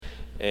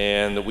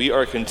and we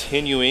are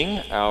continuing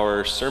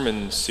our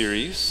sermon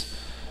series,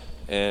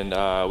 and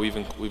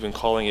we've been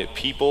calling it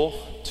People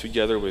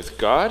Together with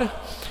God. I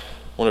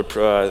want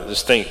to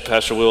just thank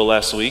Pastor Will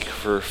last week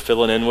for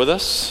filling in with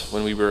us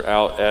when we were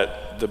out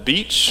at the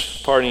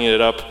beach, partying it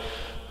up.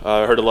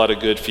 I heard a lot of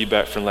good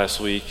feedback from last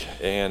week,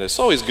 and it's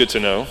always good to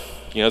know,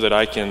 that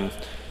I can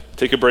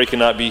take a break and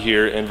not be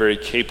here, and very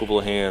capable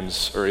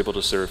hands are able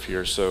to serve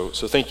here. So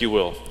thank you,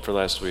 Will, for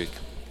last week.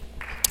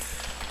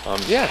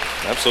 Yeah,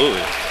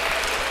 absolutely.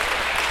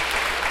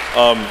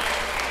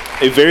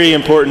 A very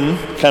important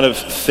kind of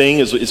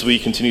thing as we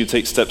continue to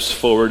take steps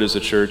forward as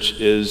a church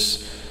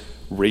is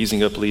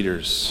raising up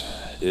leaders,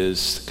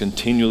 is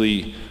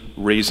continually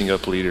raising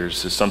up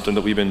leaders. Is something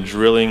that we've been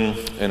drilling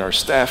in our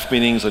staff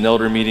meetings and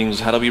elder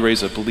meetings. How do we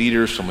raise up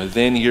leaders from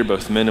within here,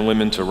 both men and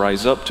women, to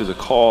rise up to the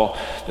call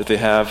that they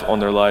have on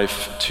their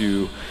life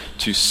to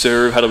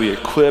serve? How do we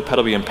equip? How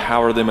do we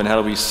empower them? And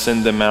how do we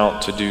send them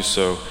out to do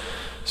so?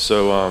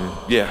 So,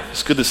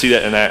 it's good to see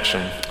that in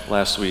action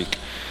last week.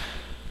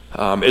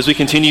 As we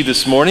continue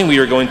this morning, we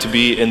are going to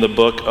be in the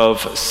book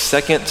of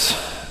 2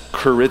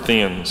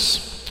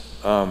 Corinthians.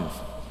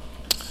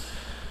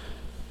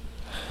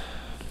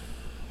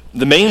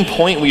 The main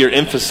point we are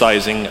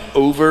emphasizing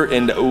over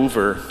and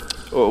over,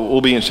 we'll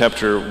be in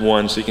chapter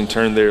 1, so you can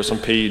turn there. It's on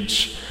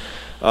page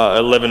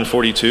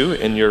 1142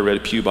 in your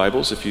Red Pew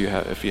Bibles, if you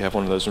have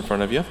one of those in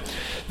front of you.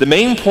 The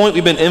main point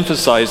we've been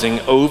emphasizing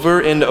over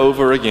and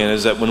over again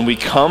is that when we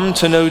come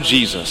to know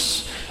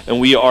Jesus and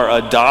we are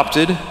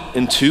adopted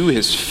into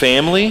his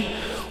family,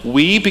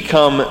 we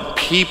become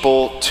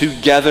people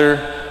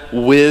together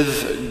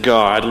with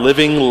God,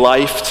 living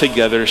life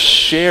together,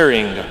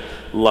 sharing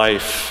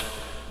life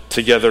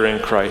together in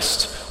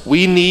Christ.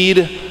 We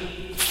need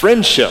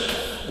friendship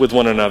with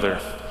one another.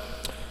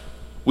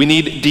 We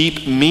need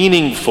deep,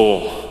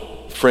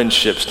 meaningful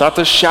friendships, not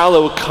the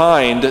shallow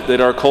kind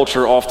that our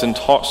culture often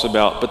talks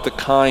about, but the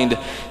kind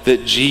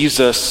that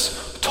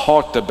Jesus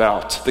talked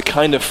about, the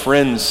kind of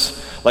friends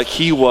like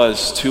he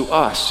was to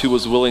us, who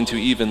was willing to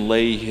even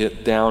lay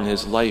down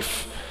his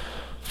life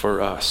for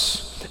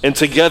us. And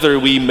together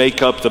we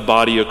make up the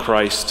body of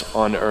Christ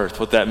on earth.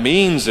 What that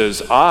means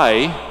is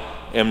I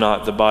am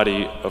not the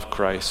body of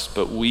Christ,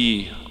 but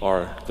we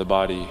are the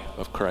body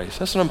of Christ.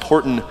 That's an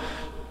important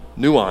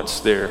nuance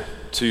there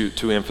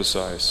to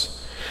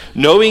emphasize.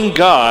 Knowing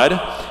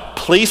God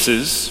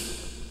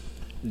places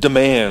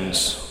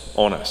demands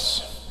on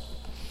us.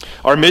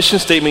 Our mission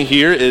statement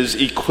here is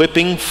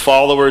equipping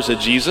followers of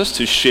Jesus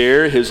to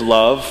share his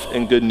love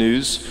and good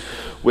news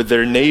with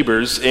their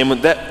neighbors. And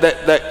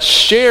that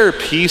share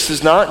piece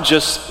is not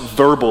just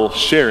verbal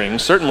sharing.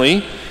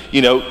 Certainly,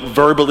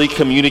 verbally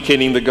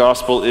communicating the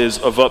gospel is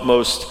of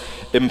utmost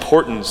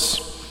importance.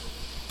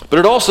 But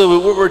it also,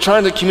 what we're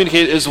trying to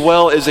communicate as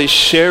well is a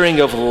sharing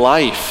of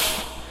life,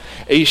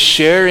 a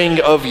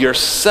sharing of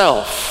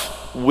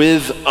yourself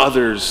with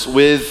others,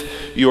 with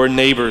your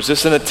neighbors.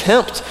 It's an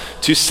attempt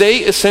to say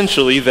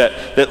essentially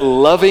that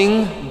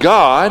loving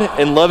God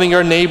and loving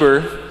our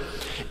neighbor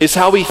is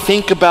how we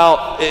think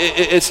about,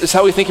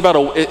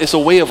 it's a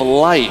way of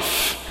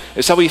life.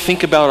 It's how we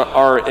think about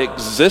our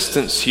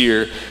existence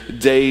here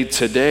day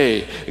to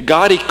day.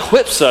 God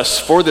equips us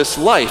for this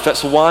life.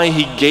 That's why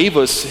he gave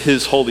us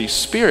his Holy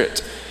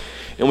Spirit.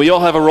 And we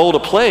all have a role to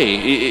play.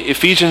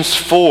 Ephesians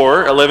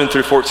 4:11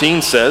 through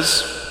 14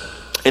 says,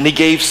 "And he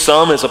gave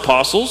some as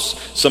apostles,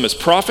 some as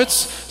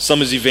prophets,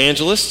 some as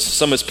evangelists,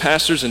 some as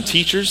pastors and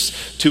teachers,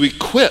 to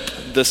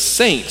equip the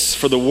saints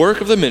for the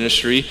work of the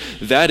ministry,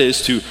 that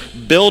is, to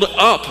build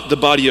up the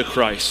body of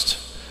Christ,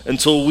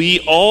 until we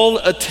all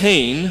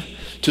attain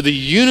to the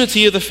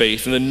unity of the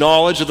faith and the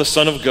knowledge of the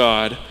Son of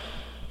God,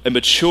 a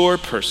mature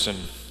person,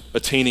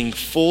 attaining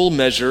full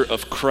measure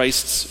of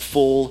Christ's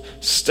full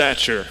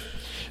stature."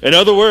 In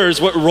other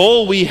words, what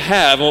role we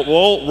have, what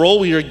role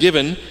we are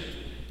given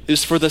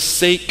is for the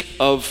sake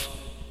of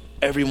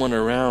everyone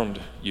around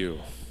you.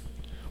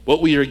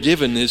 What we are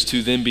given is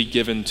to then be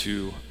given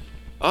to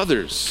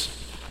others.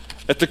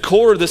 At the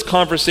core of this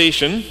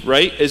conversation,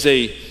 right, it's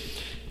a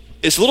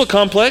little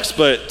complex,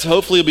 but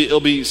hopefully it'll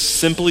be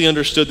simply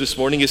understood this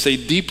morning. It's a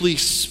deeply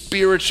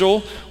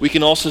spiritual, we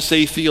can also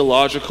say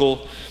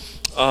theological,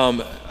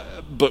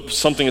 but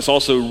something that's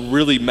also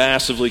really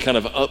massively kind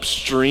of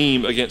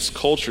upstream against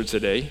culture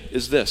today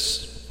is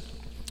this: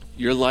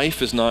 your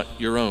life is not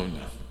your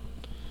own,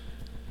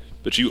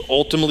 but you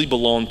ultimately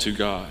belong to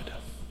God.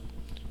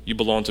 You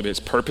belong to his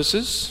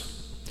purposes,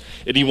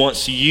 and he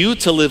wants you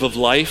to live a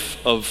life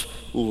of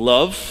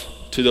love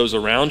to those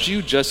around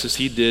you, just as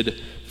he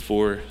did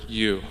for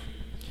you.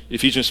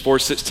 Ephesians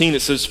 4:16,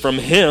 it says, "From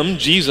him,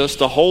 Jesus,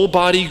 the whole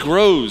body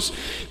grows,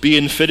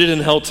 being fitted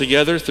and held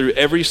together through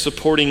every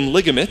supporting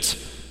ligament,"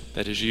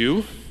 that is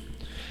you,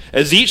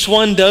 "as each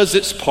one does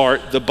its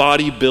part, the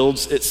body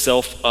builds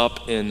itself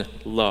up in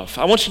love."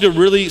 I want you to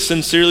really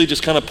sincerely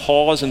just kind of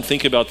pause and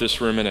think about this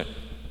for a minute.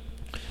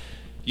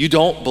 You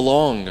don't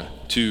belong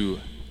to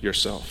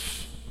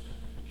yourself.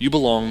 You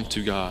belong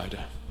to God.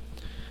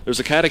 There's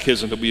a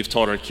catechism that we've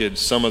taught our kids,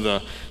 some of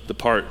the the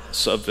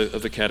parts of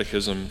the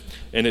catechism,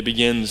 and it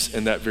begins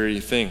in that very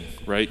thing,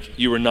 right?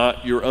 You are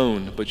not your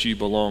own, but you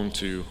belong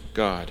to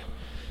God.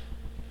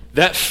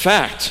 That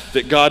fact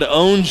that God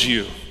owns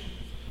you,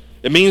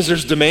 it means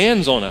there's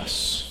demands on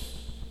us.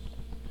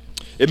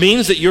 It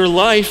means that your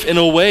life, in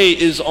a way,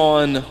 is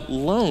on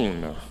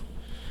loan.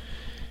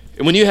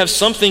 And when you have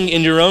something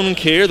in your own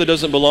care that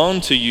doesn't belong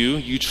to you,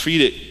 you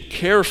treat it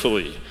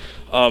carefully.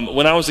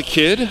 When I was a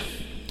kid,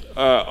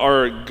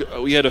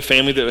 we had a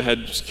family that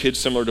had kids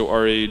similar to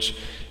our age,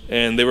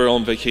 and they were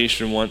on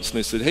vacation once, and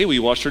they said, "Hey, will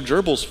you wash our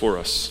gerbils for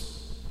us?"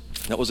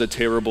 That was a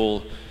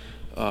terrible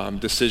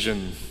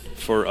decision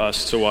for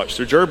us to watch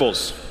their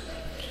gerbils.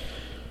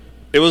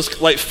 It was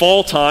like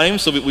fall time,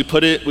 so we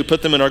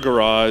put them in our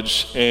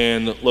garage,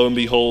 and lo and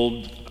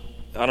behold,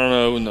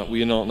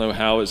 we don't know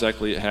how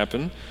exactly it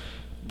happened,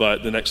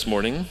 but the next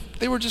morning,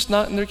 they were just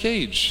not in their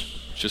cage,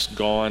 just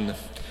gone.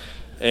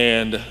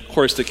 And of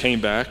course, they came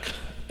back,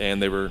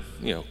 and they were,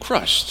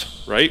 crushed,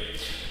 right?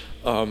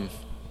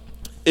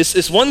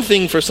 It's one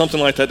thing for something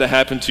like that to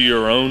happen to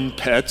your own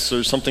pets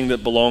or something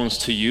that belongs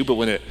to you, but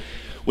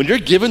when you're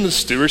given the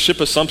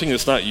stewardship of something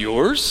that's not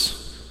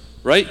yours,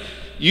 right?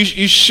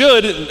 You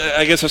should,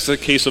 I guess that's the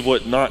case of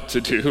what not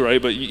to do,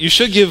 right? But you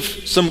should give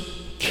some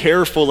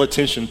careful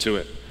attention to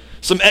it,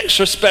 some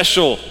extra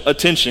special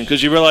attention,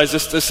 because you realize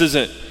this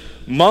isn't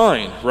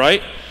mine,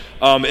 right?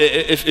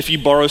 If you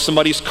borrow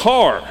somebody's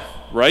car,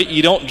 right,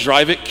 you don't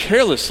drive it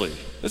carelessly.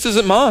 This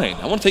isn't mine.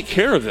 I want to take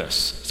care of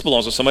this. This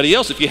belongs to somebody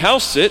else. If you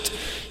house sit,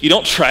 you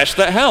don't trash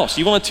that house.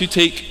 You want to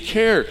take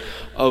care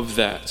of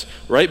that,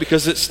 right?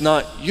 Because it's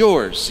not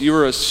yours. You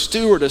are a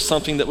steward of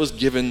something that was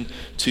given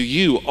to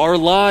you. Our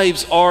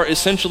lives are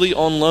essentially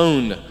on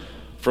loan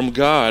from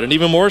God. And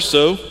even more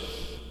so,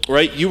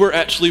 right, you were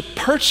actually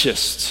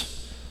purchased,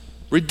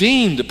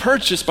 redeemed,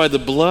 purchased by the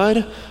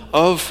blood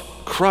of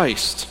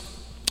Christ.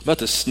 I'm about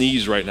to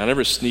sneeze right now. I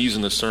never sneeze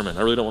in the sermon.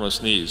 I really don't want to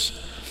sneeze.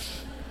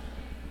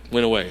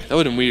 Went away. That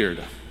would have been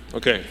weird.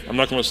 Okay, I'm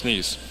not going to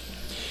sneeze.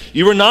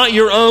 You were not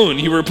your own.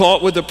 You were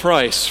bought with a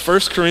price.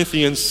 1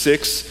 Corinthians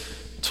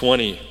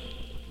 6:20.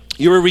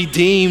 You were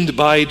redeemed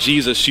by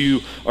Jesus.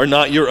 You are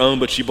not your own,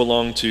 but you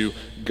belong to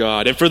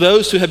God. And for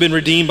those who have been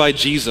redeemed by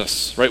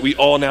Jesus, right, we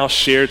all now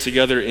share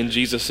together in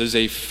Jesus as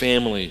a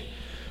family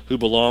we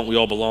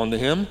all belong to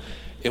him,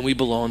 and we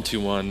belong to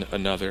one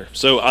another.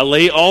 So I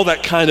lay all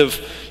that kind of,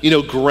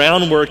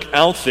 groundwork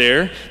out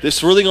there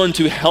that's really going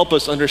to help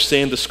us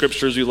understand the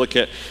scriptures we look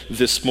at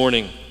this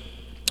morning,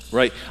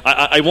 right?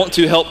 I want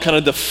to help kind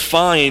of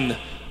define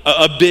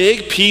a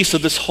big piece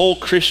of this whole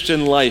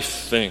Christian life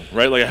thing,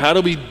 right? Like, how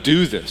do we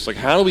do this? Like,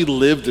 how do we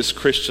live this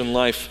Christian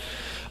life?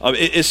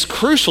 It's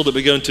crucial that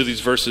we go into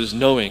these verses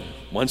knowing,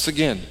 once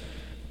again,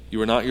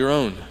 you are not your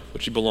own,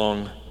 but you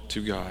belong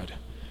to God.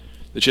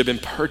 That you have been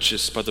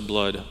purchased by the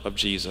blood of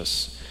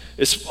Jesus.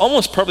 It's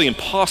almost probably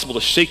impossible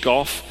to shake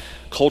off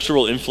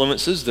cultural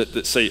influences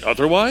that say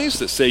otherwise,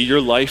 that say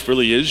your life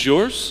really is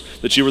yours,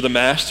 that you are the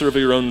master of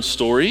your own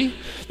story,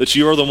 that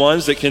you are the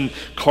ones that can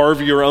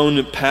carve your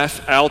own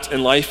path out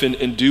in life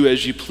and do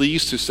as you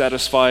please to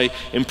satisfy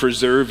and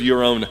preserve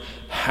your own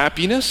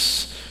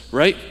happiness,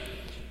 right?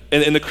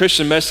 And the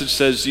Christian message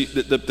says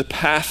the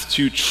path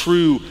to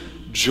true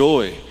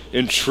joy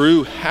and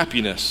true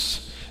happiness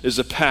is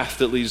a path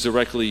that leads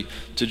directly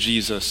to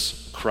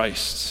Jesus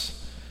Christ.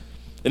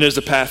 And it is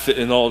a path that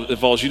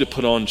involves you to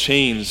put on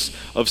chains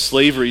of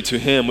slavery to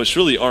him, which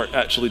really aren't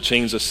actually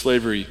chains of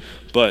slavery,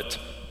 but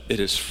it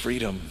is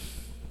freedom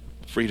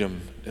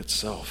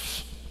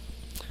itself.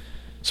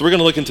 So we're going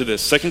to look into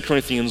this, 2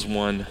 Corinthians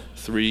 1,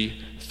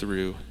 3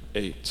 through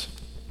 8.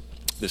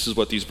 This is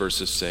what these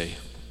verses say.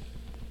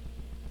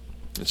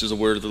 This is the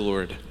word of the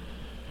Lord.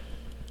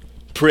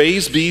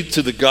 Praise be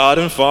to the God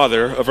and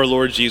Father of our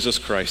Lord Jesus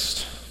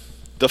Christ,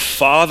 the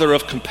Father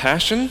of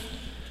compassion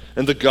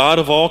and the God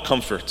of all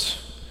comfort,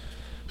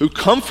 who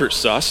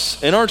comforts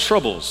us in our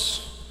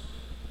troubles,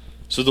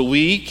 so that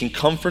we can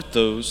comfort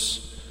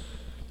those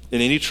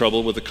in any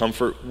trouble with the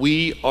comfort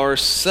we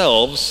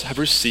ourselves have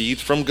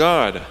received from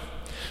God.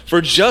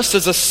 For just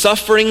as the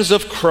sufferings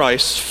of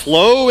Christ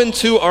flow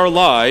into our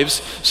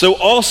lives, so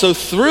also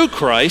through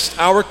Christ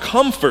our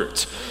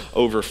comfort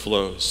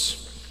overflows.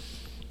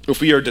 If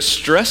we are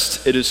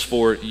distressed, it is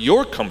for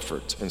your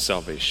comfort and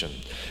salvation.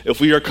 If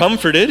we are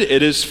comforted,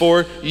 it is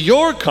for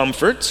your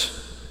comfort,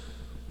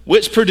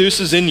 which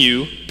produces in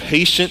you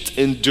patient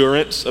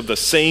endurance of the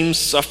same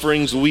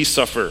sufferings we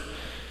suffer.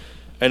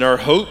 And our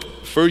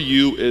hope for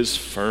you is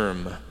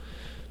firm,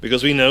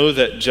 because we know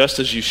that just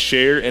as you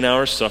share in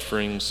our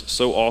sufferings,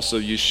 so also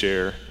you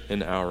share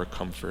in our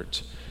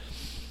comfort.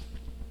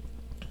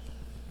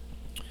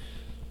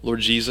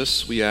 Lord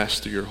Jesus, we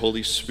ask through your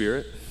Holy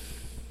Spirit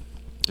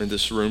in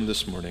this room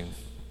this morning,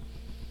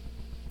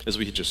 as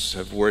we just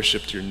have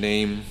worshiped your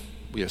name,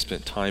 we have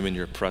spent time in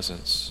your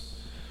presence.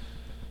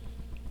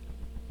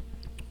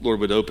 Lord,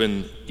 would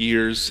open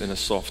ears and a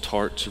soft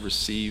heart to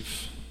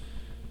receive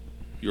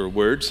your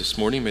words this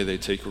morning. May they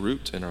take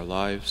root in our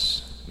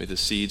lives. May the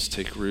seeds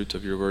take root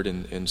of your word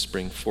and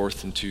spring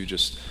forth into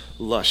just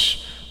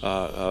lush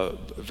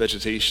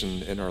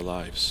vegetation in our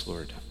lives,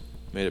 Lord.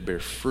 May it bear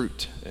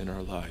fruit in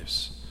our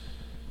lives.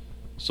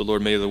 So,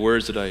 Lord, may the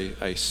words that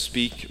I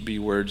speak be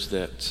words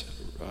that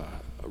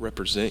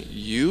represent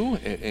you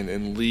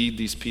and lead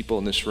these people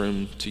in this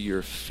room to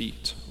your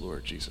feet,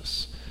 Lord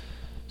Jesus.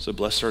 So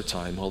bless our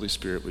time. Holy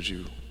Spirit, would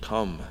you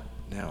come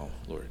now,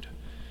 Lord?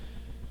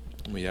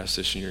 And we ask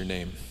this in your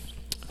name.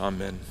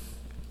 Amen.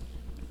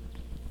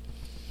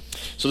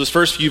 So this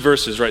first few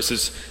verses, right,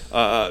 says,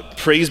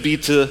 praise be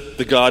to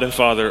the God and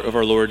Father of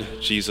our Lord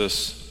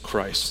Jesus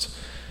Christ.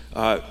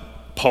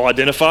 Paul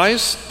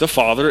identifies the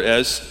Father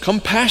as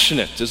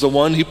compassionate, as the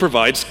one who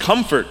provides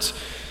comfort.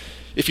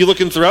 If you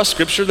look in throughout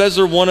Scripture, those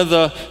are one of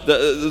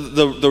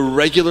the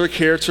regular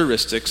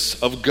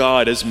characteristics of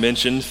God as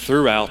mentioned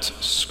throughout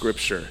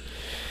Scripture.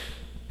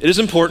 It is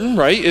important,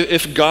 right?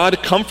 If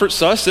God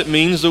comforts us, it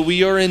means that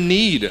we are in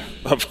need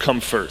of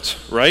comfort,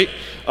 right?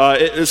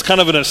 It's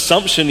kind of an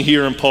assumption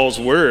here in Paul's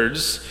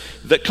words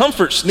that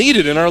comfort's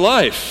needed in our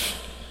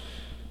life.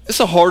 It's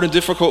a hard and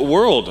difficult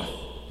world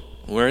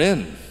we're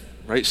in,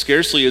 right?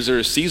 Scarcely is there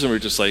a season where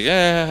you're just like,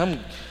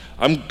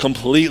 I'm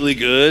completely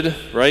good,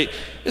 right?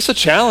 It's a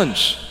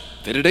challenge.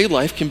 Day-to-day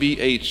life can be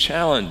a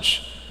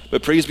challenge.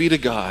 But praise be to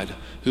God,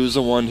 who is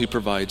the one who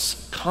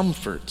provides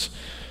comfort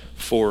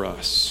for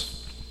us.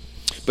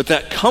 But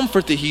that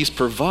comfort that he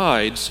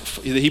provides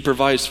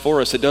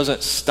for us, it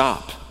doesn't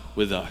stop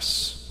with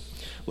us.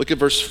 Look at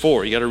verse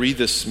 4. You got to read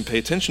this and pay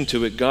attention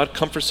to it. God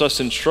comforts us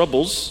in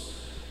troubles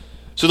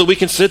so that we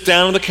can sit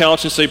down on the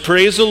couch and say,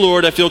 praise the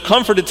Lord, I feel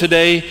comforted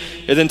today,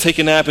 and then take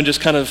a nap and just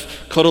kind of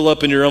cuddle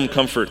up in your own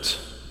comfort.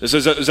 Is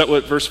that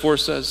what verse 4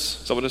 says?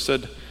 Is that what it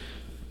said?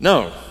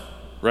 No,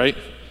 right?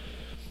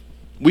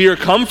 We are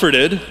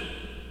comforted.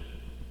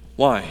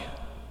 Why?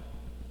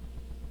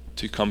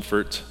 To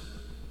comfort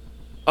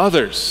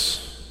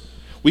others.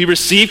 We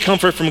receive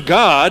comfort from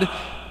God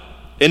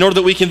in order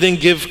that we can then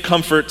give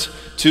comfort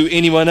to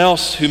anyone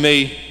else who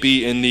may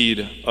be in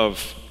need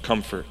of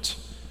comfort.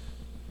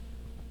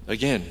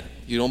 Again,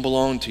 you don't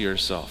belong to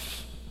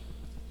yourself.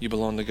 You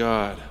belong to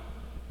God.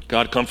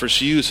 God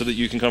comforts you so that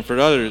you can comfort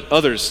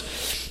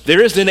others.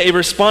 There is then a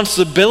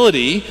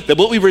responsibility that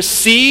what we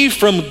receive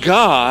from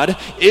God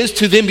is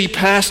to then be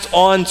passed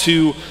on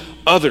to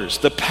others.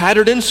 The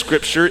pattern in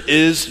Scripture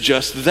is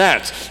just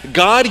that.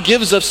 God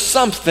gives us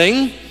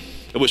something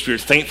which we are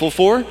thankful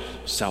for: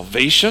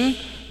 salvation,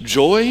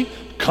 joy,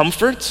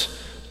 comfort,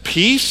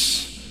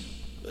 peace,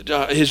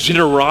 his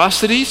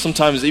generosity,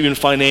 sometimes even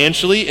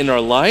financially in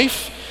our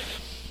life.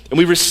 And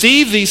we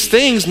receive these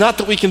things not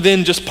that we can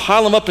then just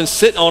pile them up and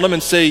sit on them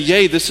and say,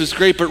 yay, this is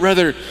great, but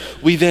rather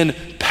we then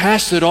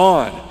pass it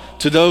on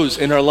to those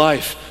in our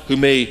life who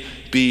may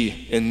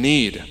be in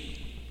need.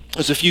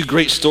 There's a few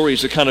great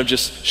stories that kind of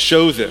just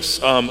show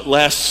this.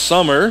 Last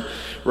summer,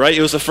 right,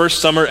 it was the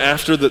first summer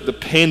after the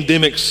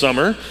pandemic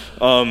summer,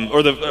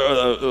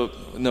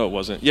 no, it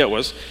wasn't. Yeah, it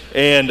was.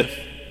 And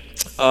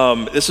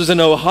this was in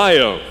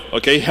Ohio,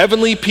 okay?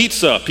 Heavenly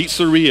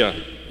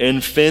Pizzeria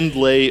in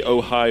Findlay,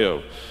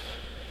 Ohio.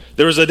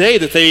 There was a day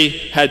that they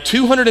had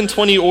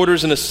 220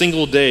 orders in a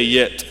single day,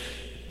 yet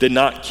did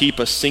not keep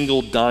a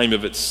single dime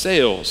of its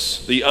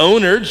sales. The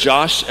owner,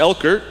 Josh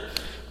Elkert,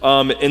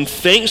 in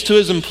thanks to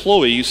his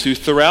employees who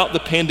throughout the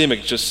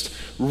pandemic just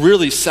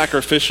really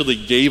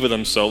sacrificially gave of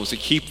themselves to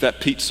keep that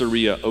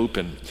pizzeria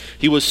open.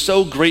 He was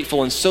so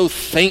grateful and so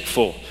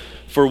thankful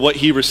for what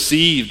he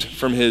received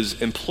from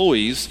his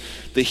employees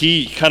that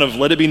he kind of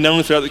let it be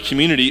known throughout the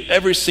community,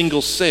 every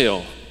single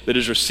sale that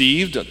is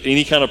received,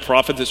 any kind of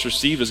profit that's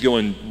received, is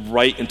going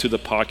right into the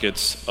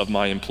pockets of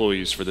my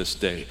employees for this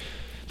day.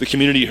 The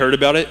community heard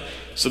about it,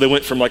 so they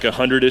went from like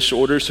 100-ish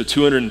orders to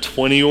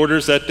 220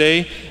 orders that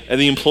day, and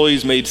the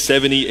employees made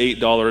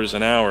 $78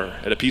 an hour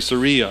at a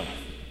pizzeria,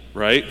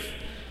 right?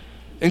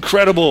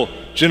 Incredible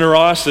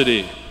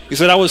generosity. He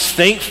said, I was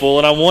thankful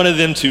and I wanted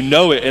them to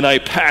know it, and I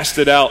passed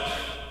it out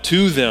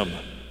to them.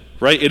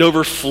 Right? It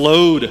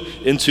overflowed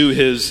into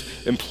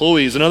his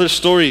employees. Another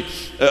story,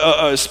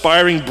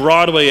 aspiring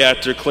Broadway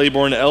actor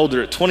Claiborne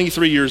Elder, at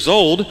 23 years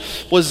old,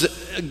 was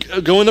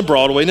going to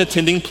Broadway and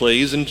attending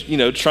plays and,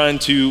 trying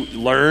to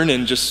learn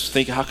and just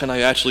think, how can I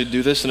actually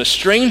do this? And a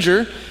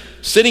stranger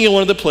sitting in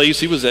one of the plays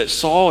he was at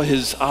saw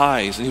his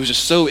eyes, and he was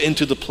just so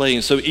into the play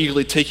and so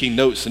eagerly taking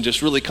notes and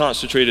just really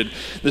concentrated.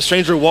 The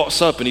stranger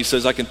walks up and he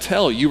says, I can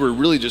tell you were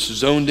really just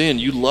zoned in.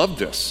 You loved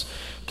this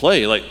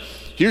play. Like,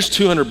 here's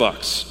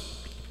 $200.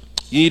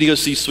 You need to go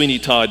see Sweeney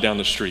Todd down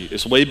the street.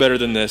 It's way better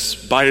than this.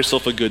 Buy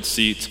yourself a good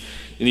seat.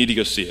 You need to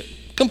go see it.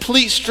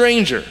 Complete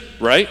stranger,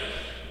 right?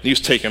 He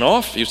was taken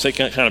off. He was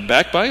taken kind of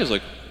back by. He was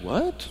like,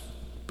 what?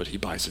 But he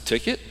buys a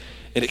ticket,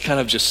 and it kind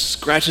of just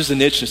scratches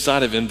an itch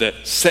inside of him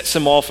that sets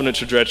him off on a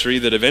trajectory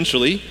that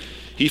eventually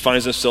he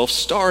finds himself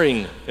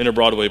starring in a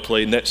Broadway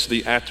play next to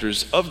the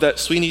actors of that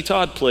Sweeney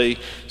Todd play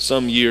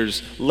some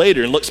years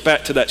later, and looks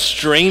back to that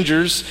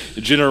stranger's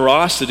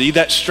generosity,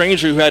 that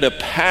stranger who had a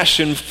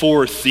passion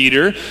for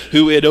theater,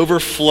 who had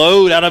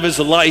overflowed out of his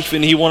life,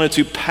 and he wanted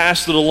to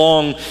pass it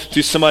along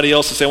to somebody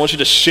else and say, I want you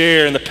to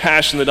share in the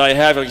passion that I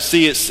have. I can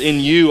see it's in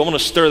you. I want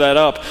to stir that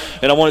up,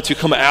 and I want it to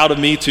come out of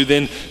me to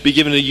then be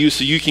given to you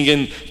so you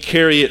can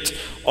carry it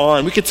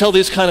on. We could tell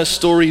these kind of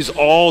stories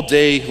all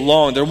day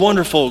long. They're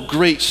wonderful,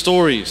 great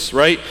stories,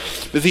 right?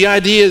 But the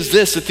idea is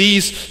this, that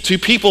these two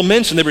people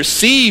mentioned, they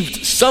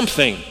received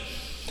something.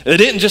 And they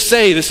didn't just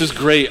say, this is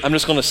great, I'm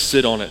just going to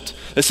sit on it.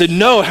 They said,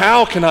 no,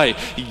 how can I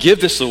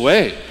give this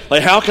away?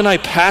 Like, how can I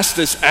pass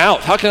this out?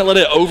 How can I let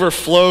it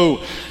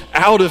overflow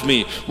out of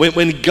me?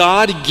 When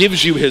God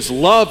gives you his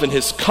love and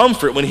his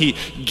comfort, when he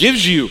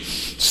gives you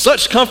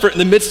such comfort in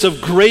the midst of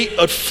great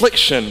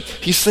affliction,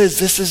 he says,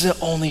 this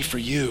isn't only for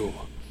you.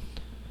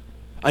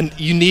 And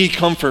you need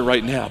comfort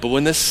right now, but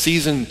when this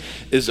season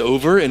is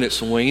over and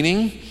it's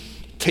waning,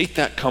 take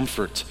that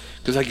comfort,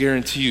 because I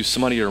guarantee you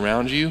somebody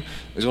around you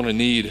is going to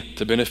need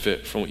to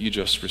benefit from what you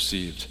just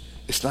received.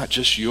 It's not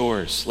just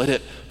yours. Let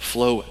it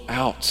flow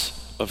out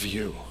of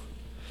you.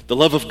 The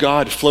love of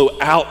God flowed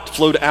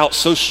out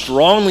so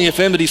strongly of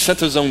him that he sent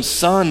his own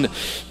son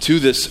to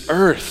this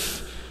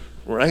earth,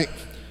 right?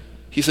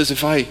 He says,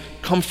 if I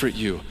comfort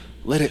you,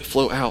 let it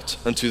flow out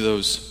unto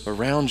those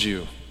around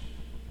you.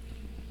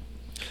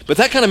 But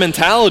that kind of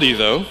mentality,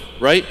 though,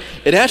 right,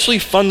 it actually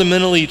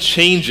fundamentally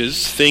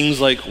changes things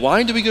like,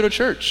 why do we go to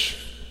church?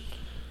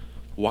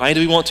 Why do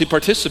we want to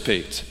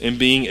participate in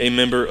being a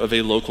member of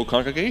a local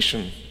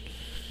congregation?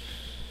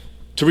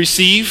 To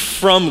receive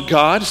from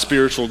God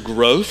spiritual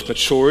growth,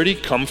 maturity,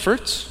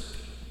 comfort,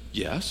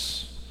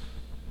 yes.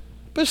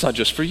 But it's not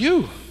just for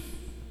you.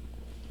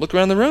 Look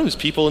around the room. There's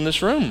people in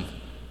this room.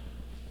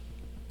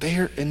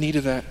 They're in need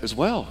of that as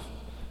well.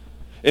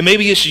 And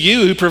maybe it's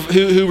you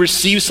who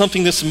receives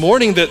something this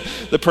morning that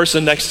the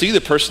person next to you,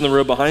 the person in the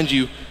row behind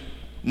you,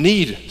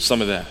 need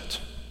some of that.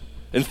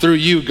 And through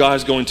you,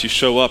 God's going to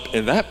show up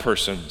in that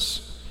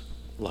person's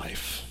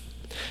life.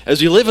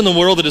 As we live in the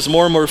world that is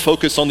more and more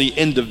focused on the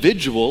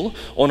individual,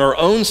 on our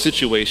own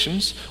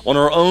situations, on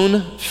our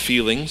own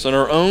feelings, on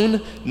our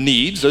own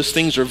needs, those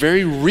things are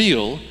very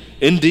real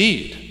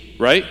indeed,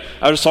 right?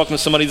 I was talking to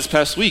somebody this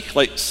past week,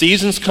 like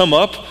seasons come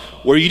up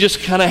where you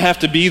just kind of have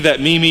to be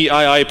that me,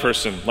 I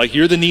person. Like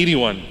you're the needy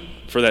one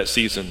for that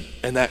season,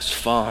 and that's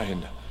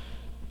fine.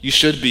 You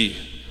should be,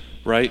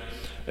 right?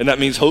 And that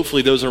means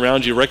hopefully those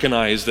around you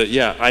recognize that,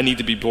 yeah, I need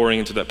to be pouring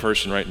into that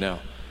person right now.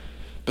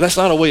 But that's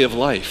not a way of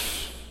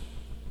life,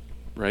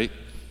 right?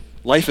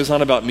 Life is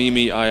not about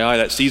me, I.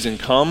 That season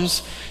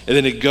comes, and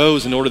then it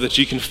goes in order that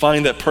you can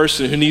find that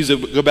person who needs to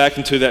go back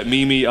into that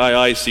me,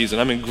 I season.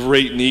 I'm in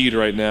great need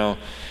right now.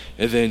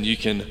 And then you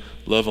can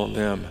love on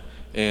them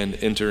and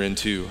enter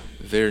into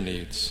their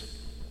needs.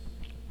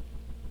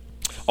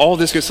 All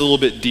this gets a little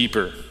bit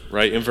deeper,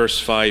 right, in verse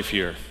 5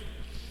 here,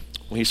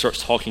 when he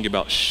starts talking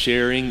about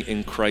sharing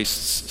in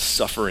Christ's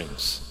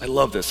sufferings. I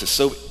love this. It's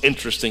so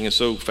interesting and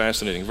so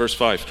fascinating. Verse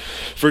 5,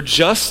 for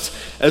just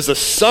as the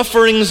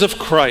sufferings of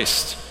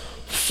Christ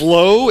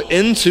flow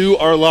into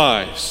our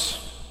lives.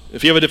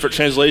 If you have a different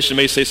translation, it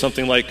may say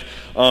something like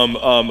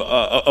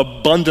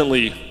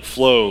abundantly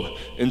flow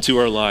into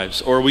our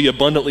lives, or we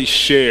abundantly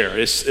share.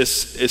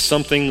 It's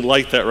something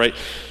like that, right?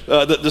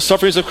 The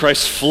sufferings of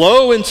Christ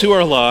flow into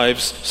our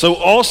lives, so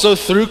also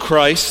through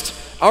Christ,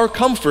 our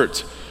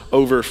comfort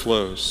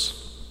overflows.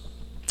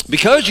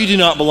 Because you do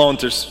not belong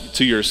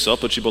to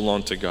yourself, but you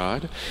belong to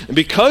God, and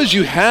because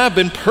you have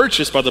been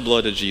purchased by the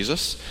blood of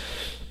Jesus,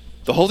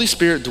 the Holy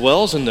Spirit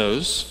dwells in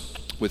those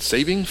with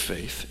saving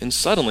faith. And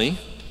suddenly,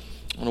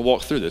 I want to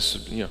walk through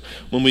this.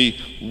 When we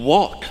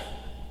walk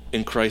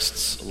in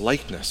Christ's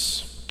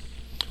likeness,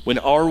 when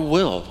our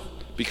will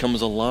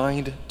becomes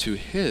aligned to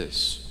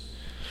his,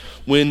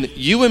 when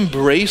you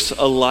embrace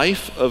a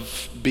life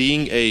of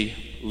being a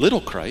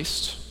little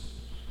Christ,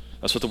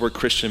 that's what the word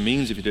Christian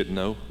means if you didn't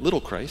know, little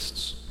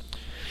Christs,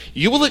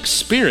 you will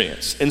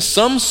experience in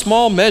some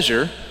small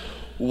measure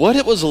what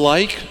it was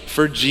like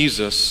for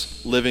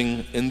Jesus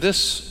living in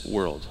this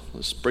world.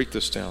 Let's break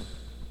this down.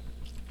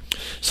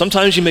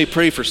 Sometimes you may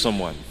pray for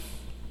someone,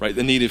 right,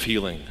 in need of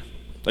healing.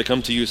 They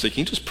come to you and say, can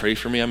you just pray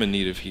for me? I'm in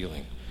need of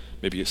healing.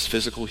 Maybe it's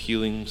physical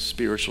healing,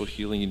 spiritual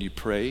healing, and you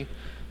pray.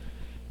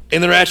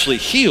 And they're actually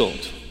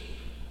healed.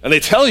 And they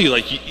tell you,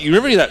 like, you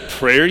remember that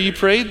prayer you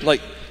prayed?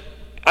 Like,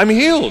 I'm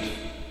healed.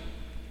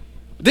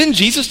 Didn't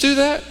Jesus do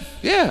that?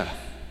 Yeah,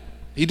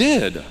 he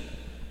did. And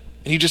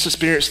you just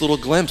experienced a little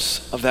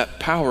glimpse of that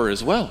power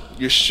as well.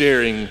 You're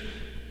sharing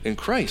in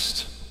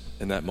Christ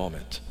in that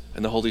moment.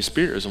 And the Holy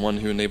Spirit is the one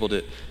who enabled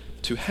it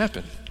to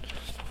happen.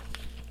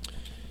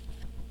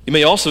 You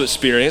may also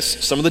experience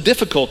some of the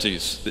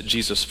difficulties that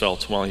Jesus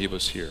felt while he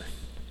was here.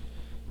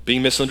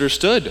 Being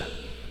misunderstood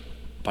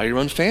by your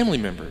own family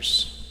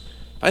members.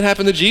 That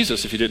happened to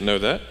Jesus, if you didn't know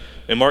that.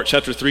 In Mark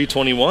chapter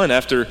 3:21,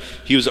 after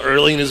he was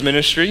early in his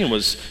ministry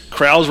and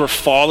crowds were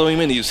following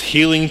him and he was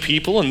healing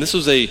people, and this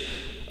was a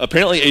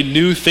apparently a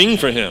new thing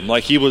for him.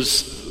 Like he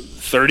was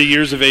 30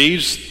 years of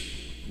age,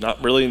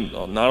 not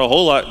a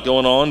whole lot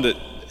going on that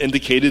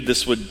indicated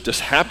this would just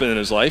happen in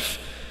his life.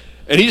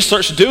 And he just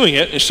starts doing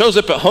it and shows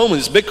up at home, and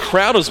this big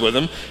crowd is with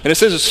him. And it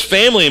says his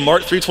family in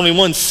Mark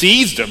 3:21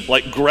 seized him,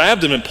 like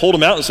grabbed him and pulled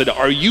him out and said,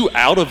 "Are you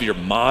out of your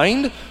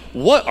mind?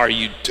 What are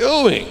you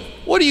doing?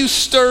 What are you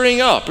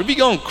stirring up? Have you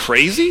gone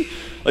crazy?"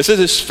 It says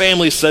his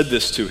family said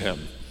this to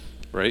him,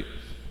 right?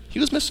 He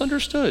was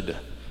misunderstood.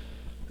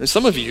 And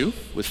some of you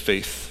with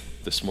faith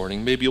this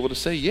morning may be able to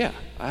say, "Yeah,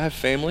 I have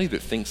family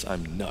that thinks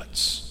I'm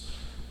nuts."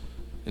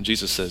 And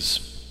Jesus says,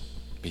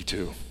 "Me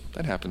too.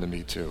 That happened to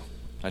me too.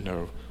 I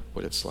know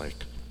what it's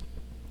like."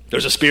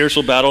 There's a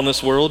spiritual battle in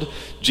this world.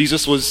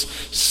 Jesus was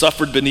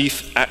suffered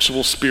beneath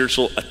actual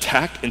spiritual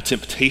attack and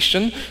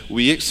temptation.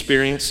 We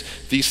experience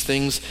these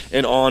things,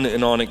 and on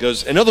it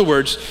goes. In other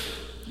words,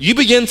 you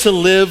begin to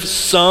live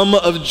some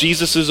of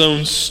Jesus'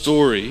 own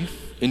story,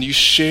 and you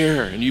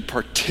share and you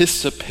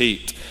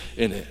participate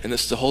in it. And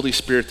it's the Holy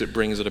Spirit that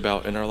brings it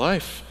about in our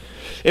life.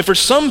 And for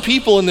some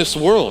people in this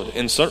world,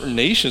 in certain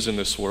nations in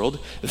this world,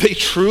 they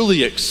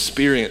truly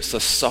experience the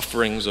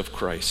sufferings of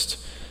Christ,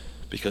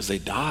 because they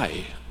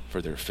die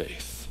for their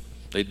faith.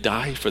 They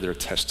die for their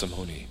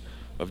testimony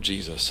of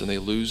Jesus, and they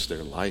lose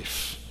their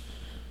life.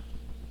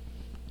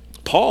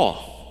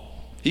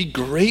 Paul, he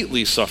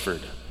greatly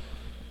suffered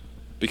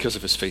because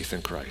of his faith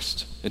in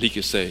Christ. And he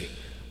could say,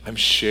 "I'm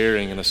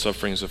sharing in the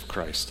sufferings of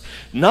Christ."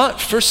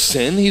 Not for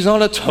sin. He's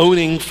not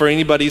atoning for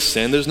anybody's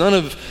sin. There's none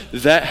of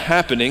that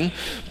happening.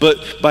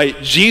 But by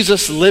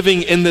Jesus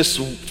living in this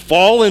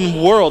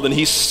fallen world, and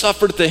he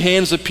suffered at the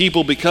hands of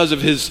people because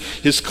of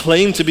his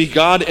claim to be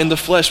God in the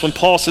flesh. When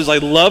Paul says, "I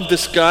love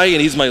this guy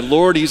and he's my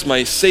Lord, he's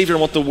my Savior, I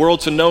want the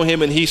world to know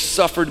him," and he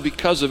suffered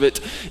because of it,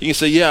 you can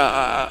say,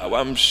 "Yeah,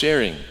 I'm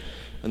sharing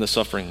in the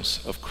sufferings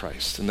of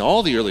Christ." And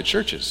all the early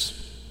churches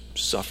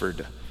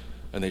suffered,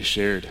 and they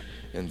shared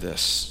in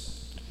this.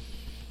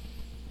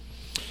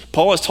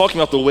 Paul is talking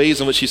about the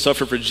ways in which he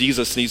suffered for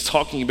Jesus, and he's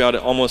talking about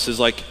it almost as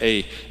like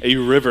a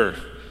river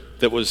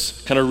that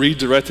was kind of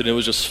redirected, and it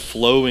was just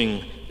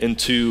flowing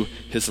into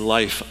his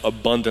life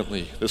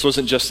abundantly. This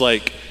wasn't just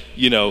like,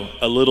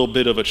 a little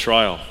bit of a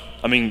trial.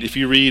 I mean, if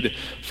you read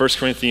 1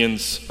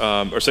 Corinthians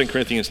or 2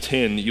 Corinthians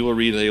 10, you will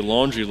read a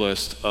laundry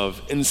list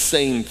of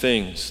insane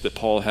things that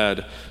Paul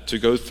had to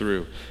go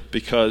through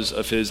because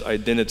of his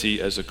identity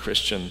as a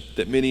Christian,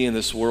 that many in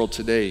this world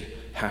today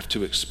have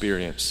to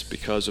experience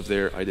because of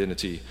their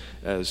identity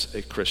as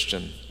a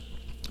Christian.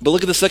 But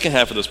look at the second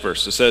half of this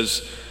verse. It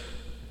says,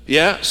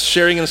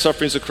 sharing in the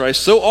sufferings of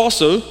Christ, so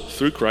also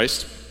through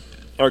Christ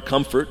our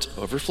comfort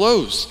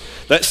overflows.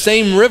 That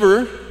same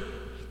river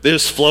that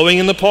is flowing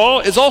into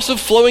Paul is also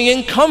flowing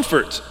in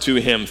comfort to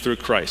him through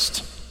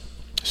Christ.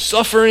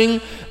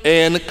 Suffering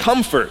and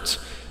comfort.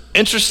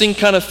 Interesting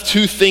kind of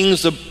two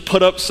things to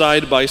put up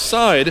side by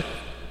side.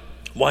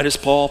 Why does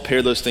Paul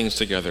pair those things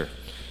together?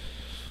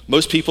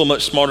 Most people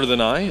much smarter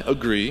than I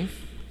agree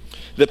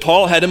that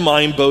Paul had in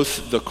mind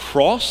both the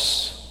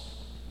cross,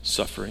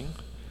 suffering,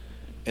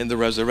 and the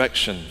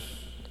resurrection,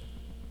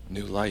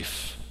 new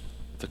life,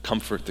 the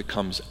comfort that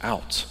comes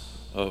out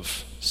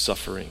of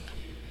suffering.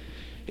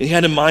 And he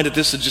had in mind that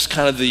this is just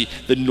kind of the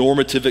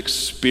normative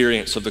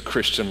experience of the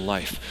Christian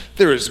life.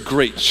 There is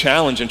great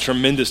challenge and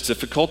tremendous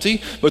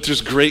difficulty, but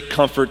there's great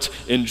comfort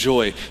and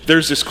joy.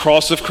 There's this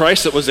cross of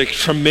Christ that was a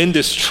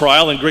tremendous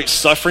trial and great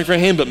suffering for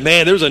him, but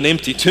man, there was an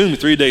empty tomb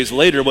 3 days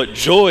later. What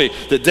joy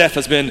that death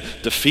has been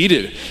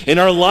defeated. In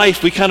our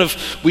life,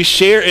 we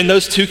share in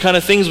those two kind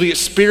of things. We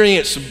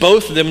experience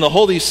both of them. The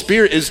Holy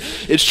Spirit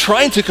is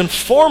trying to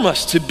conform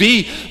us to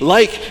be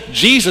like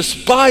Jesus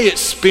by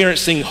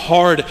experiencing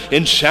hard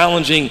and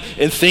challenging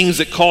and things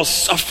that cause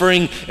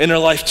suffering in our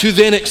life, to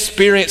then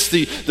experience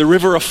the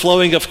river of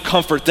flowing of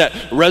comfort, that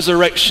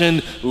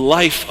resurrection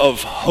life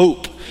of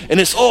hope. And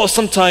it's all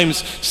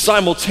sometimes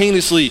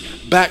simultaneously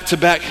back to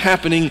back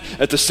happening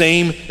at the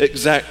same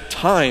exact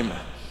time.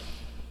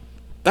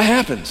 That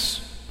happens.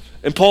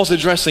 And Paul's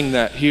addressing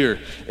that here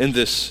in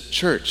this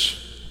church.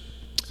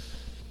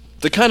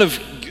 To kind of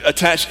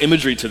attach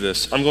imagery to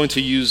this, I'm going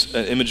to use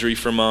an imagery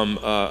from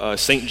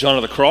St. John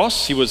of the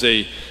Cross. He was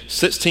a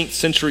 16th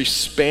century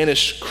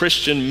Spanish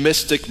Christian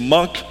mystic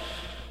monk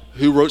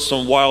who wrote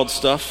some wild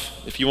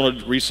stuff. If you want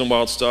to read some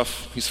wild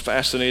stuff, he's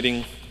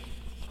fascinating.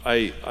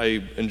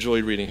 I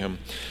enjoyed reading him.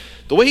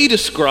 The way he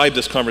described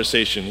this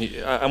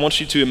conversation, I want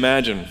you to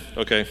imagine,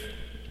 okay?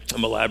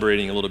 I'm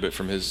elaborating a little bit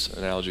from his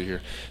analogy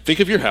here. Think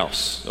of your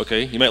house,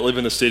 okay? You might live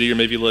in the city or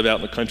maybe you live out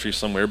in the country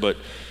somewhere, but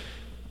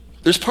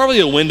there's probably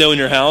a window in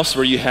your house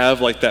where you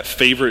have like that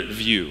favorite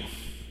view,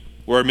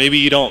 where maybe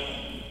you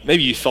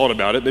thought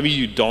about it, maybe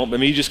you don't, but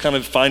maybe you just kind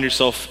of find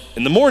yourself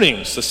in the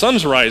mornings, the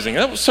sun's rising,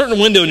 a certain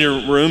window in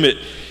your room, it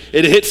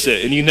hits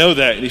it, and you know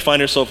that, and you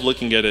find yourself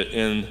looking at it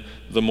in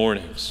the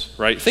mornings,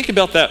 right? Think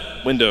about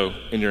that window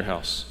in your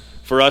house.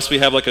 For us, we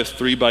have like a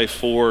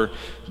 3x4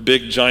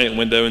 big giant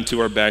window into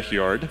our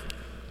backyard,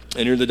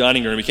 and you're in the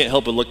dining room, you can't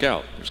help but look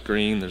out. There's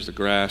green, there's the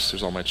grass,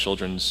 there's all my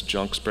children's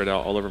junk spread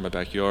out all over my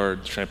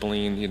backyard,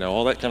 trampoline,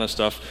 all that kind of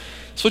stuff.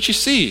 That's what you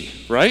see,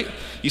 right?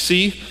 You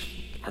see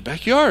our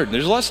backyard.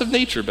 There's lots of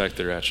nature back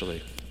there,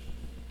 actually.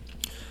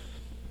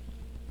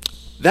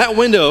 That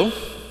window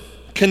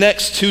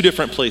connects two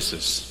different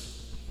places.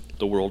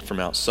 The world from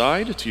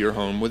outside to your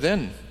home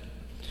within.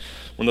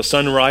 When the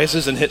sun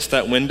rises and hits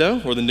that window,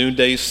 or the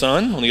noonday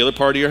sun on the other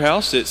part of your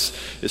house, it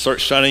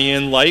starts shining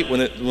in light when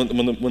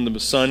the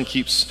sun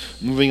keeps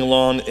moving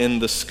along in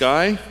the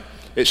sky.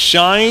 It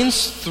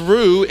shines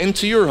through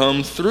into your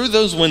home through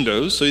those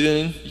windows, so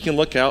then you can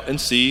look out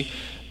and see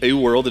a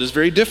world that is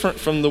very different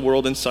from the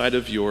world inside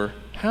of your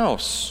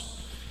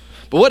house.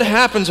 But what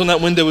happens when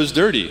that window is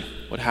dirty?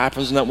 What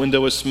happens when that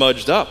window is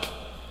smudged up?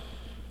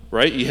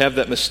 Right? You have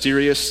that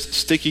mysterious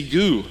sticky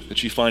goo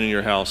that you find in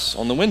your house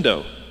on the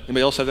window.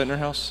 Anybody else have that in their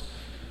house?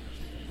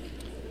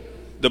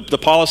 The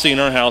policy in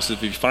our house is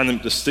if you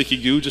find the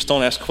sticky goo, just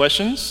don't ask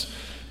questions,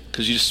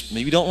 because you just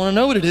maybe don't want to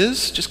know what it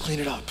is. Just clean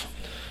it up.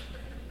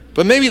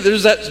 But maybe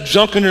there's that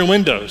junk in your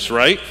windows,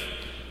 right?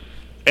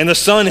 And the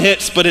sun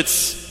hits, but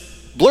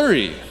it's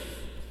blurry.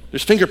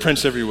 There's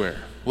fingerprints everywhere.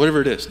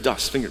 Whatever it is,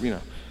 dust,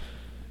 And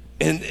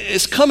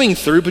it's coming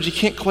through, but you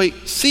can't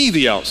quite see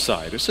the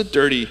outside. It's a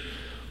dirty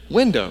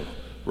window,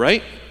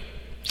 right?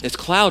 It's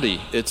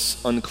cloudy.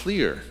 It's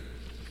unclear.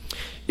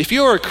 If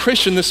you are a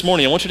Christian this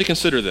morning, I want you to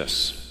consider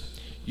this.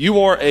 You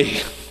are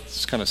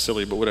it's kind of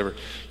silly, but whatever.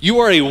 You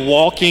are a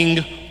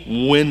walking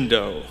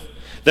window.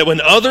 That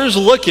when others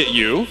look at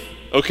you,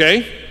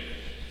 okay,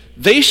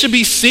 they should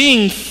be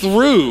seeing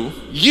through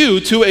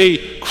you to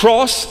a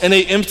cross and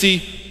an empty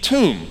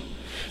tomb.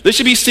 They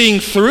should be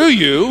seeing through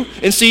you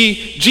and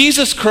see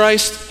Jesus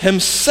Christ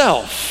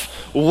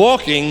himself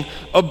walking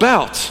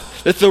about.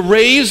 That the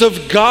rays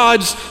of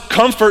God's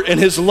comfort and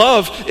his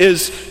love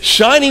is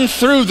shining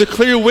through the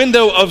clear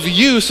window of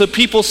you so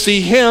people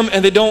see him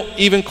and they don't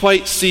even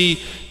quite see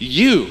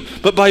you.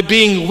 But by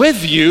being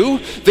with you,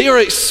 they are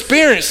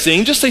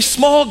experiencing just a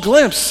small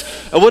glimpse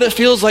of what it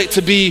feels like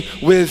to be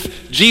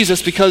with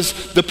Jesus,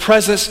 because the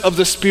presence of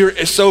the Spirit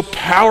is so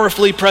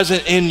powerfully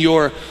present in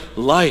your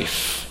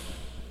life.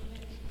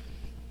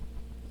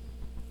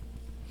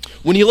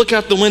 When you look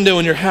out the window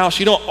in your house,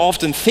 you don't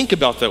often think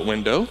about that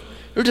window.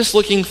 You're just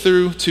looking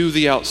through to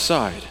the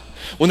outside.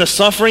 When the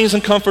sufferings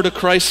and comfort of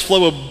Christ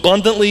flow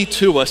abundantly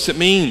to us, it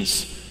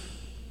means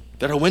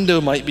that our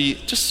window might be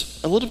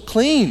just a little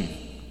clean,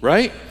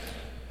 right?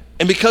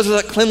 And because of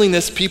that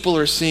cleanliness, people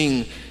are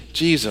seeing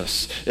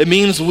Jesus. It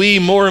means we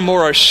more and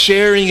more are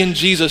sharing in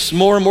Jesus.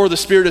 More and more the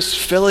Spirit is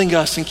filling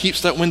us and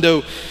keeps that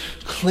window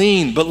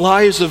clean. But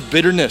lives of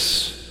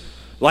bitterness,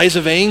 lives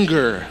of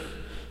anger,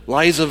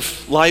 lives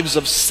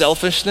of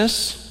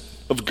selfishness,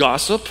 of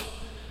gossip,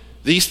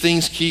 these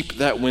things keep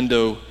that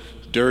window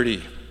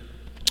dirty.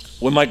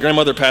 When my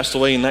grandmother passed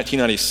away in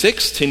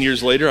 1996, 10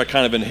 years later, I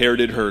kind of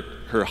inherited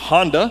her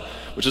Honda,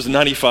 which is a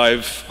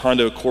 95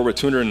 Honda Accord with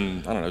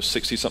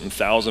 60-something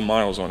thousand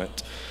miles on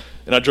it.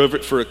 And I drove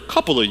it for a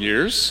couple of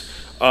years.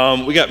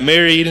 We got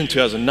married in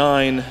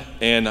 2009,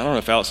 and I don't know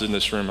if Alice is in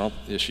this room.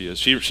 Yes, she is.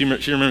 She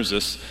remembers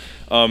this.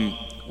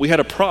 We had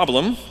a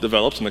problem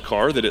developed in the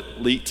car that it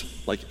leaked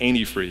like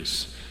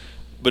antifreeze.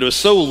 But it was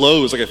so low,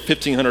 it was like a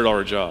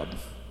 $1,500 job.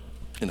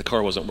 And the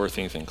car wasn't worth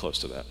anything close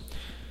to that.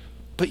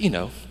 But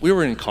we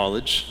were in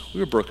college.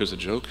 We were broke as a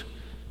joke.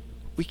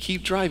 We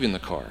keep driving the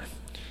car.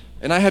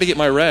 And I had to get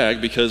my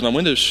rag because my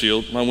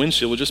windshield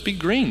would just be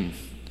green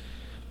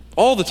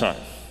all the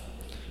time.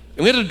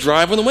 And we had to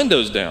drive with the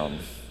windows down.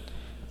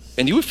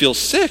 And you would feel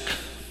sick.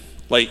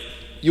 Like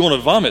you want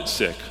to vomit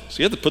sick.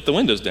 So you had to put the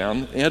windows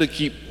down. And you had to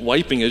keep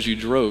wiping as you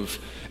drove.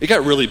 It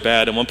got really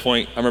bad. At one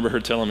point, I remember her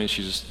telling me,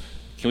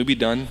 can we be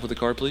done with the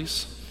car,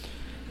 please?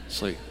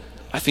 It's like,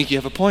 I think you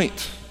have a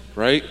point,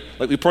 right?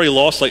 Like we probably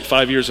lost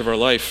 5 years of our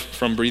life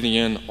from breathing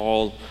in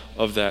all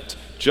of that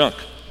junk.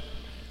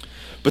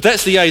 But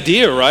that's the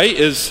idea, right?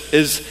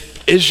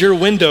 Is your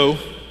window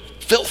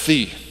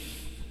filthy?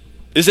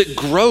 Is it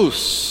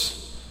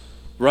gross,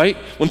 right?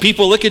 When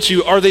people look at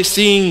you, are they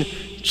seeing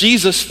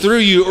Jesus through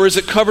you, or is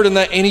it covered in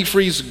that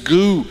antifreeze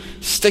goo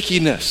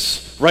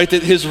stickiness, right?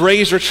 That his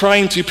rays are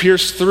trying to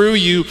pierce through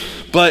you,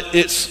 but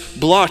it's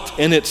blocked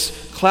and it's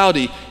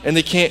cloudy and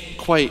they can't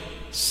quite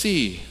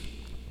see.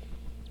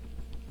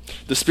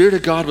 The Spirit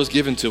of God was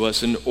given to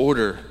us in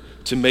order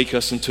to make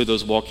us into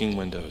those walking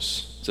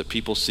windows, so that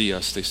people see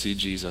us, they see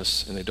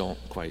Jesus, and they don't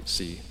quite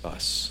see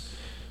us.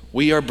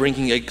 We are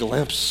bringing a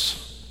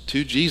glimpse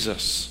to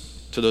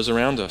Jesus, to those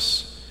around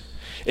us.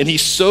 And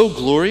he's so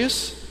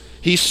glorious,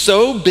 he's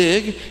so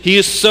big, he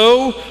is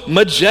so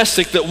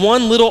majestic that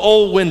one little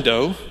old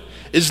window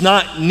is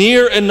not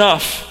near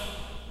enough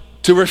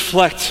to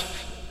reflect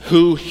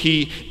who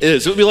he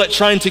is. It would be like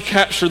trying to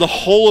capture the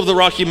whole of the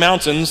Rocky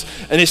Mountains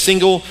in a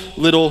single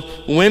little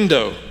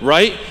window,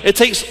 right? It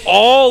takes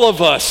all of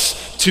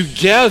us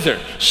together,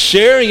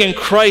 sharing in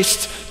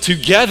Christ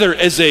together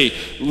as a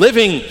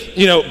living,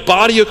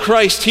 body of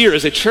Christ here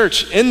as a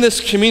church in this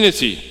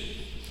community.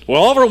 Where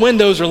all of our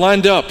windows are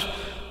lined up,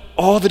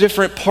 all the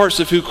different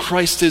parts of who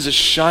Christ is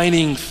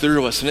shining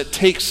through us. And it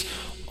takes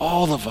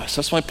All of us.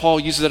 That's why Paul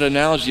uses that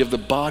analogy of the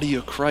body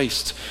of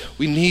Christ.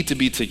 We need to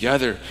be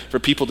together for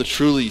people to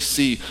truly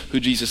see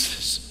who Jesus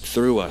is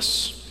through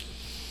us.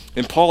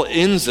 And Paul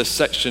ends this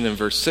section in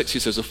verse 6. He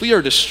says, if we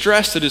are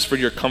distressed, it is for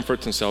your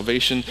comfort and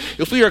salvation.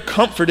 If we are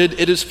comforted,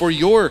 it is for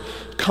your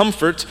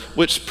comfort,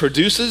 which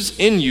produces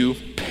in you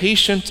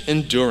patient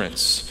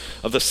endurance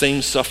of the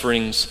same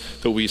sufferings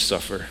that we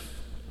suffer.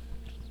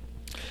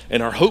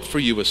 And our hope for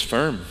you is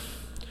firm,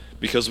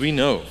 because we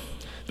know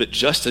that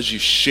just as you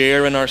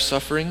share in our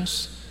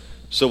sufferings,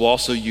 so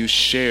also you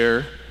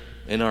share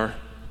in our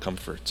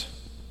comfort.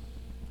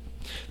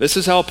 This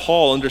is how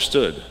Paul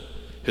understood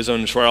his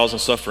own trials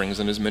and sufferings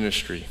in his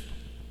ministry.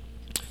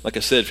 Like I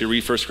said, if you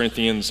read 1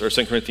 Corinthians or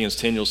 2 Corinthians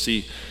 10, you'll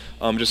see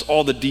just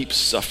all the deep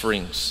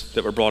sufferings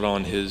that were brought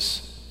on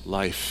his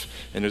life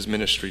and his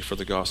ministry for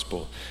the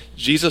gospel.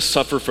 Jesus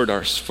suffered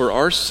for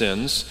our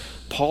sins.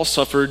 Paul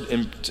suffered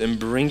in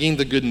bringing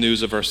the good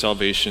news of our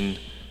salvation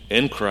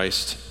in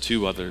Christ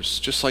to others,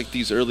 just like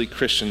these early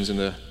Christians in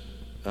the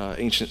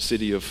ancient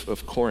city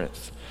of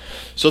Corinth.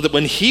 So that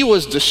when he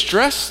was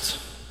distressed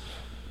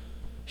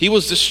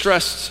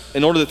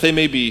in order that they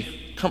may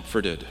be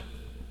comforted.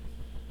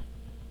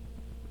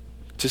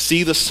 To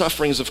see the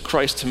sufferings of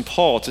Christ in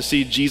Paul, to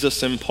see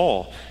Jesus in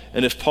Paul.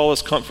 And if Paul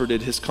is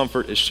comforted, his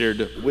comfort is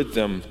shared with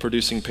them,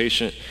 producing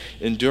patient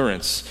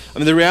endurance. I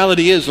mean, the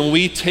reality is when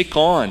we take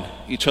on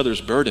each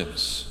other's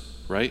burdens,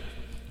 right?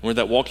 We're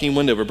that walking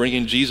window, we're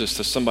bringing Jesus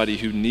to somebody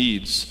who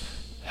needs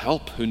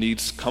help, who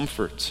needs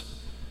comfort.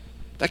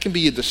 That can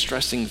be a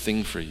distressing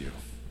thing for you.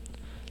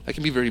 That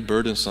can be very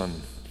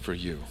burdensome for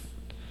you.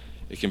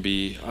 It can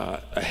be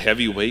a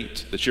heavy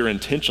weight that you're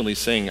intentionally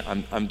saying,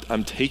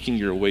 I'm taking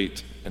your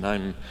weight and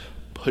I'm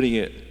putting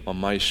it on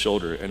my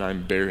shoulder and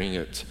I'm bearing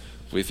it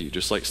with you,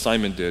 just like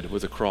Simon did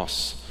with the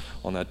cross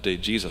on that day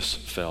Jesus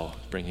fell,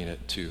 bringing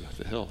it to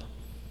the hill.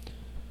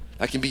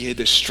 That can be a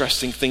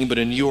distressing thing, but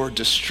in your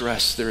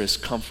distress there is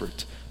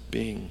comfort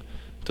being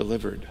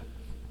delivered.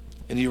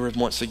 And you are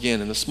once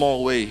again, in a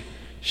small way,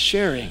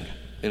 sharing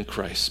in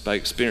Christ by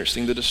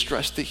experiencing the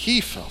distress that he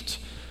felt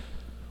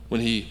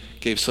when he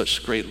gave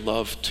such great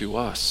love to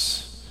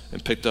us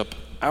and picked up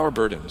our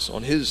burdens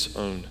on his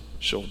own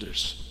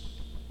shoulders.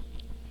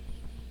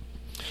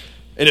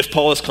 And if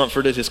Paul is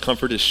comforted, his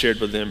comfort is shared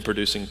with them,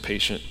 producing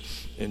patient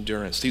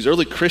endurance. These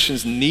early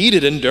Christians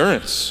needed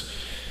endurance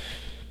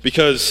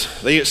because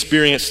they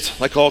experienced,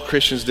 like all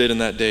Christians did in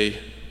that day,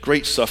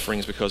 great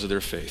sufferings because of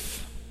their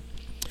faith.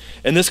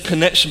 And this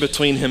connection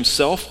between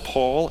himself,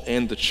 Paul,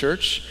 and the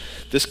church,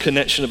 this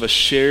connection of a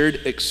shared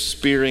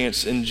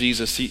experience in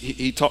Jesus.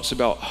 He talks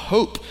about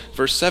hope,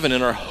 verse 7,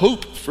 and our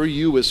hope for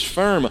you is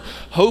firm.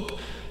 Hope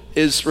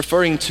is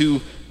referring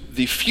to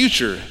the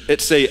future.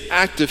 It's an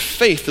act of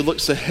faith that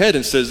looks ahead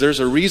and says there's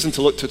a reason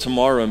to look to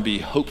tomorrow and be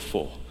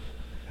hopeful.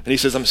 And he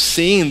says, I'm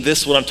seeing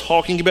this, what I'm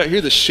talking about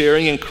here, the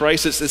sharing in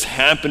Christ, is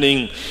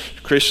happening,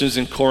 Christians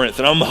in Corinth.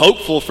 And I'm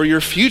hopeful for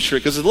your future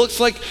because it looks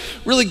like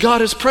really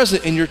God is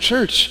present in your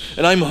church.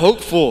 And I'm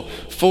hopeful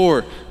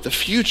for the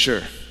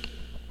future.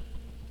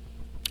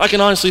 I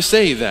can honestly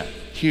say that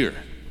here.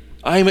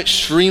 I am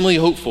extremely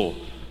hopeful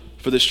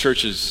for this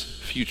church's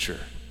future.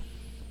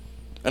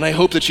 And I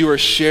hope that you are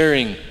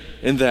sharing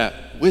in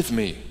that with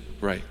me,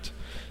 right?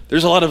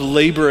 There's a lot of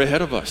labor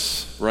ahead of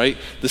us, right?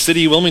 The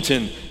city of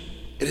Wilmington,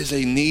 it is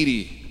a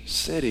needy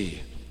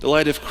city. The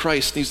light of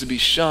Christ needs to be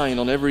shined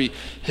on every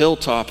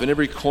hilltop and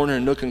every corner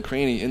and nook and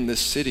cranny in this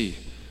city,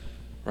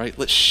 right?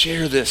 Let's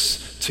share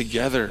this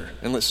together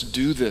and let's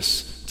do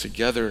this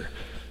together,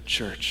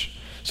 church.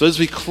 So as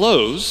we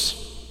close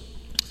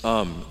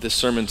this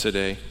sermon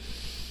today,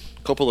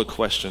 a couple of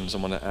questions I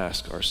want to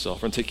ask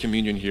ourselves. We're going to take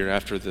communion here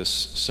after this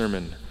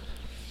sermon.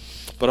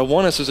 But I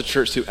want us as a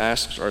church to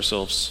ask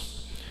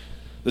ourselves,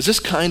 does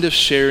this kind of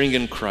sharing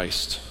in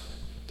Christ,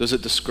 does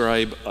it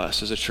describe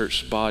us as a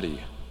church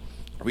body?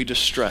 Are we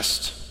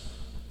distressed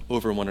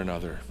over one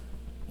another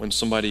when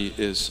somebody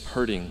is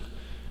hurting?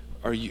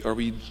 Are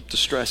we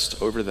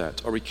distressed over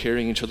that? Are we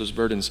carrying each other's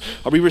burdens?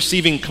 Are we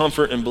receiving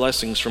comfort and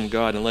blessings from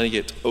God and letting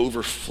it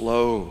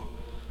overflow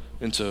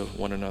into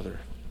one another?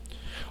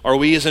 Are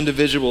we as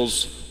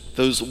individuals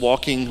those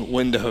walking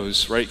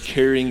windows, right,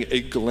 carrying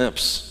a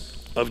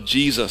glimpse of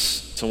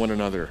Jesus to one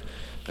another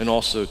and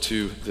also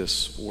to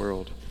this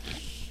world?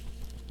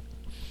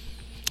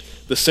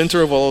 The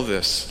center of all of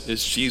this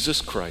is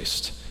Jesus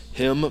Christ,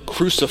 him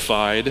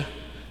crucified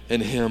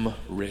and him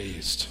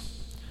raised.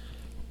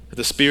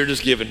 The Spirit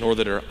is given in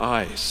order that our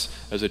eyes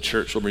as a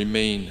church will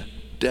remain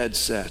dead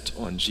set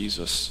on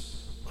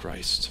Jesus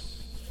Christ.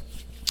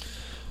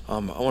 I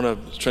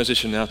want to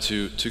transition now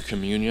to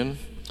communion.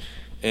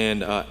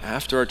 And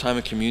after our time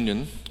of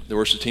communion, the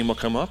worship team will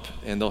come up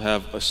and they'll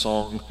have a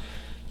song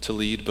to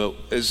lead. But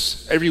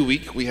as every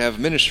week, we have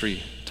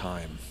ministry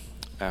time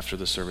after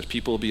the service.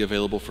 People will be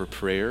available for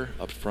prayer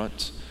up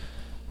front.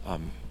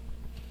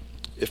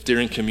 If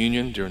during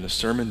communion, during the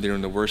sermon,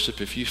 during the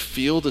worship, if you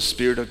feel the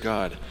Spirit of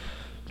God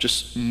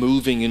just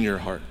moving in your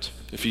heart,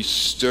 if he's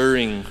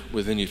stirring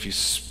within you, if he's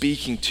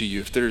speaking to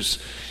you,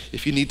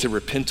 if you need to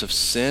repent of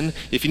sin,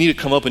 if you need to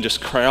come up and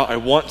just cry out, I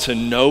want to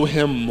know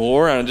him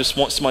more, and I just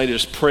want somebody to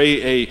just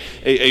pray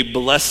a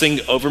blessing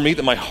over me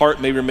that my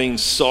heart may remain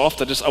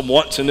soft. I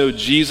want to know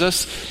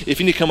Jesus. If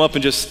you need to come up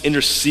and just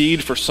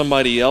intercede for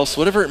somebody else,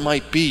 whatever it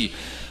might be,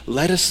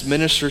 let us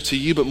minister to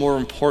you, but more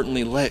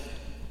importantly, let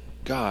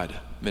God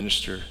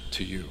minister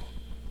to you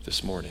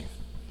this morning.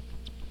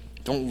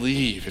 Don't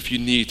leave if you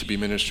need to be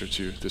ministered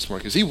to this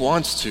morning, because he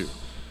wants to.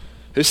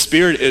 His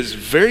Spirit is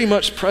very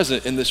much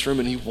present in this room,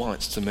 and he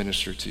wants to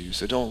minister to you.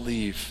 So don't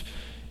leave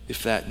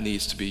if that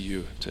needs to be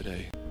you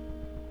today.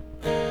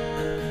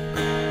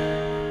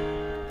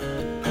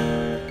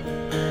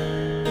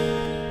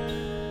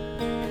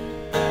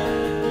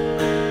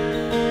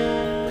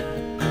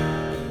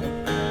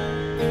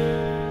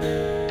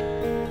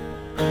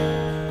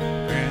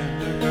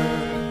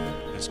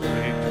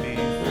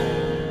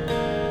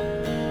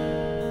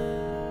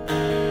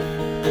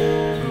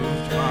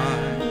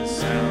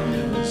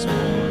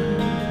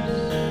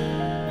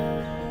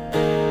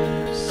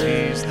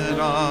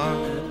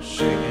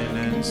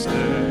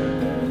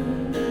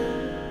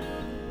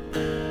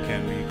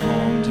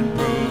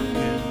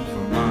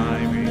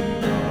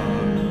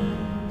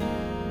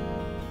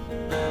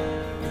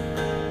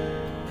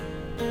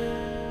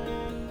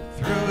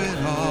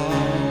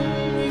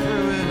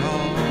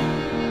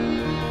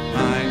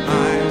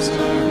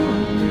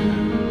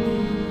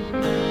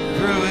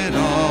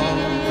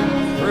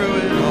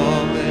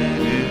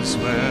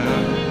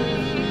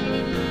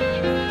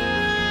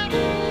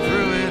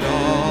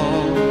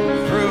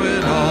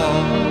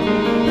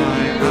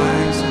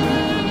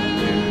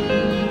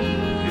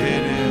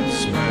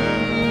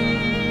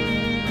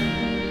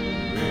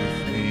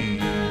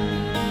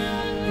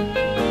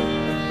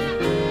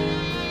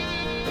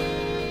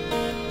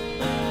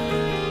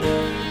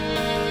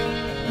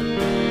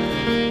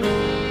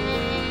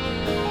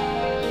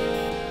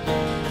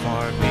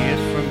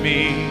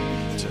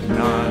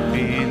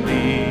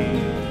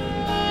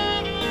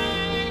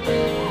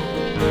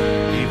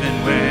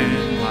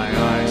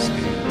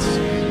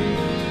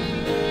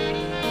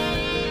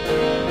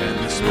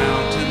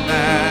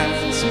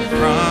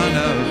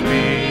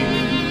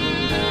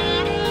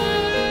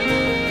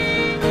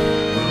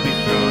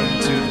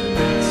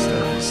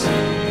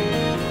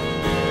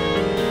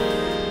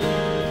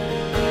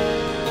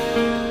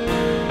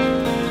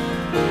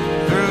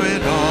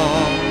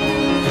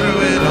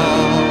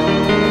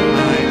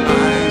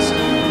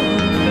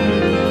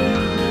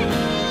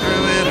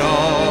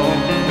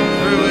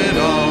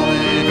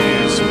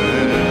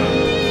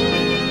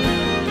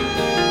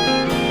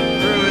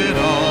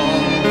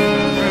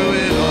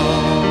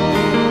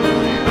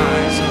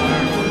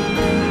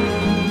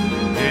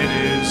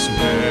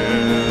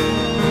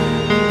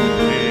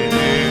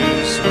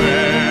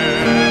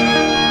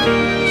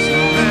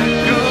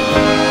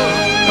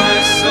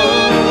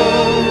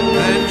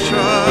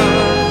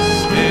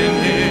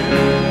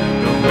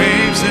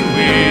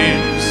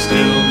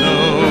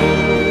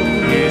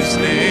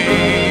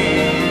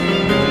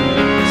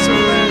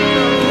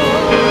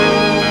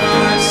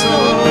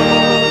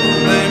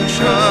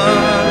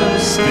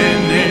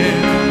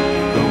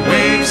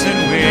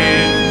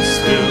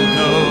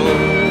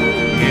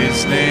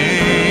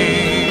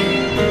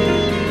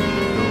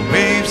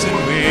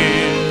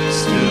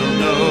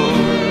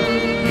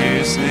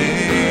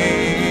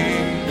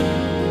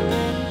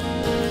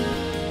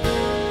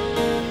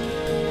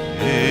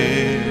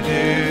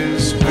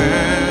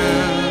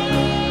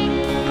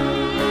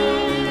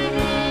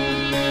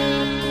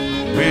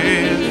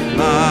 With